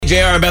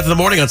JR and Beth in the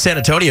morning on San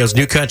Antonio's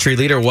new country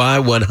leader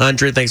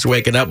Y100. Thanks for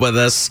waking up with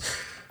us.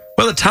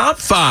 Well, the top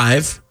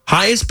 5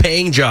 highest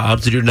paying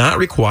jobs that do not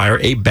require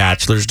a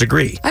bachelor's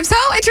degree. I'm so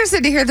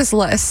interested to hear this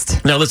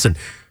list. Now, listen,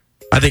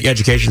 I think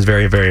education is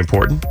very, very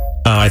important.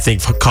 I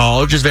think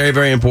college is very,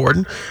 very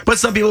important. But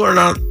some people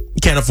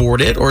can't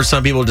afford it, or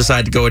some people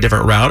decide to go a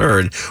different route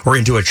or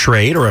into a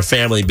trade or a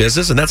family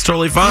business, and that's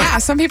totally fine. Yeah,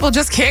 some people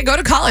just can't go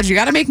to college. You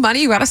got to make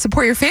money. You got to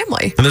support your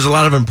family. And there's a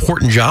lot of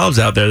important jobs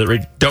out there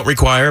that don't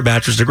require a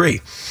bachelor's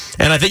degree.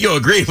 And I think you'll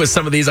agree with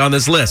some of these on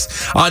this list.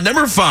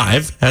 Number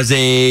 5 has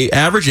a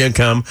average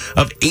income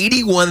of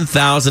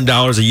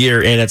 $81,000 a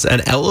year, and it's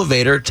an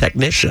elevator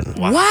technician.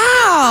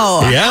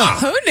 Wow. Yeah.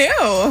 Who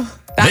knew?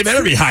 They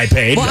better be high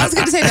paid. Well, I was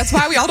going to say, that's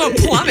why we all don't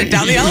plummet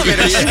down the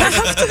elevator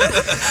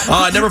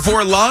shaft. Number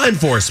 4, law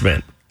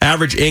enforcement.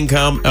 Average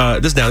income,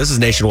 this is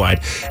nationwide,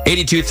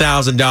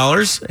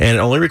 $82,000, and it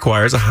only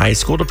requires a high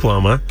school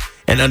diploma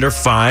and under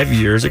 5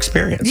 years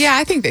experience. Yeah,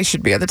 I think they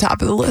should be at the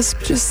top of the list.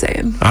 Just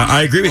saying.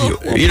 I agree with you.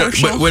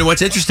 But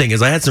what's interesting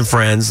is I had some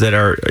friends that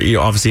are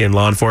obviously in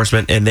law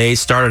enforcement, and they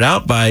started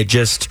out by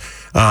just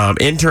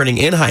interning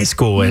in high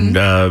school and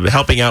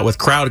helping out with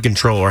crowd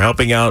control or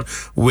helping out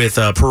with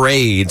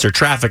parades or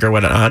traffic or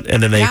whatnot,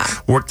 and then they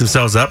worked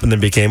themselves up and then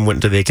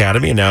went to the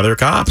academy, and now they're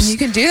cops. You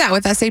can do that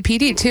with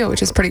SAPD too,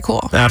 which is pretty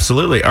cool.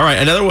 Absolutely. All right,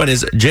 another one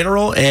is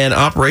general and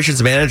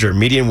operations manager.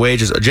 Median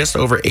wage is just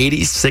over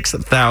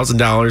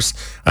 $86,000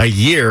 a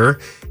year,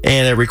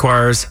 and it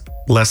requires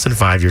less than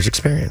 5 years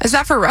experience. Is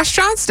that for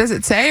restaurants? Does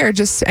it say, or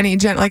just any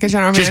like a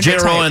general manager? Just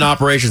general type? And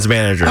operations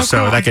manager. Oh,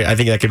 so cool. I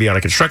think that could be on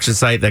a construction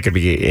site. That could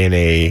be in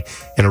a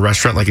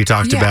restaurant, like you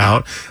talked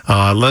about.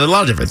 A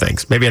lot of different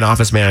things. Maybe an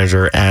office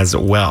manager as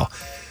well.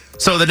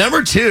 So the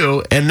number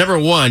 2 and number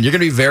 1, you're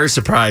going to be very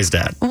surprised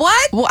at.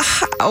 What? What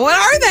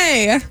are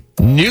they?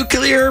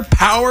 Nuclear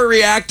power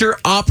reactor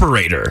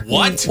operator.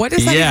 What? What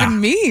does that even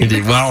mean?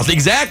 Well,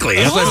 exactly.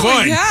 That's my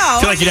point. Yeah. I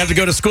feel like you'd have to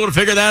go to school to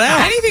figure that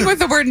out. Anything with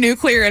the word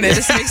nuclear in it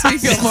just makes me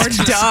feel more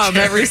dumb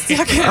every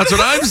second. That's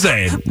what I'm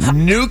saying.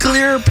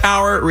 Nuclear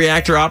power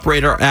reactor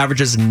operator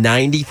averages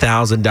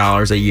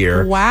 $90,000 a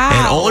year. Wow.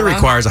 And only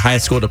requires a high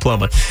school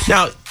diploma.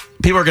 Now,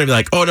 people are going to be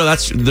like, oh, no,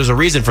 there's a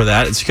reason for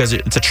that. It's because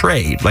it's a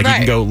trade. Like, you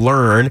can go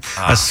learn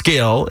a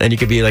skill, and you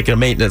could be like a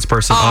maintenance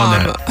person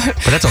on that.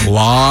 But that's a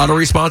lot of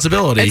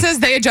responsibility. It says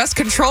they adjust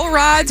control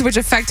rods, which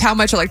affect how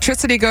much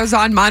electricity goes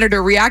on,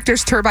 monitor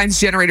reactors, turbines,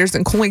 generators,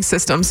 and cooling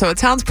systems. So it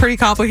sounds pretty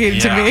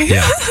complicated to me.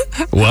 Yeah.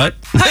 What?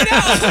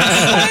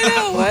 I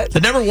know. What? The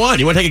number 1,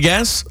 you want to take a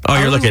guess? Oh,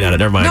 you're looking at it.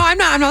 Never mind. No, I'm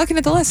not. I'm not looking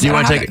at the list. Do you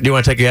want to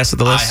take a guess at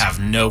the list? I have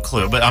no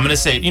clue, but I'm going to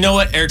say, you know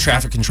what? Air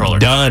traffic controller.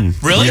 Done.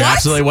 Really? You're What?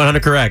 absolutely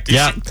 100 correct.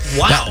 Yeah.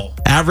 Wow.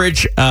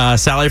 Average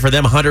salary for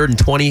them,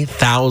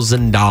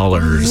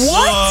 $120,000.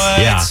 What?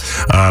 Yeah.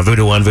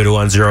 Voodoo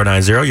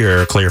 109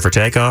 you're clear for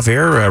takeoff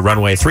here.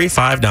 Runway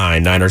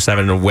 359,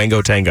 907 in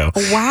Wango Tango.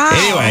 Wow.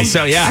 Anyway,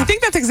 so yeah. I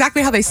think that's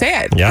exactly how they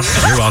say it. Yeah,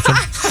 you're welcome.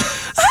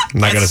 I'm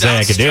not going to say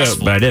I could do it,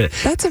 but I did it.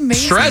 That's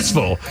amazing.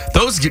 Stressful.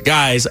 Those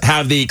guys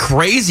have the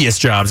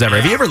craziest jobs ever.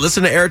 Have you ever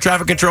listened to air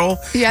traffic control?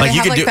 Yeah, they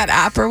have that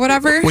app or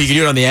whatever. Well, you can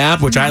do it on the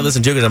app, which I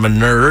listen to because I'm a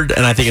nerd,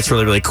 and I think it's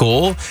really, really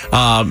cool.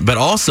 But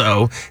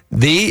also,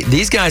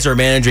 these guys are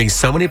managing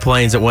so many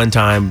planes at one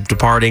time,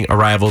 departing,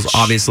 arrivals.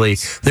 Obviously,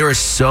 there is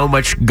so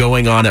much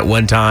going on at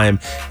one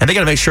time, and they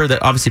got to make sure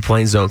that obviously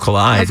planes don't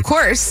collide. Of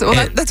course.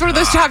 Well, that's one of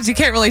those jobs you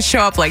can't really show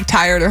up like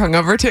tired or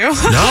hungover to.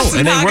 No,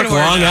 and they work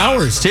long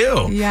hours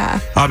too. Yeah.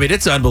 I mean,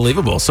 it's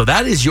unbelievable. So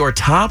that is your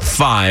top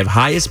 5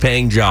 highest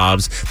paying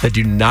jobs that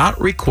do not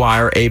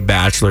require a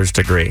bachelor's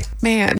degree. Man.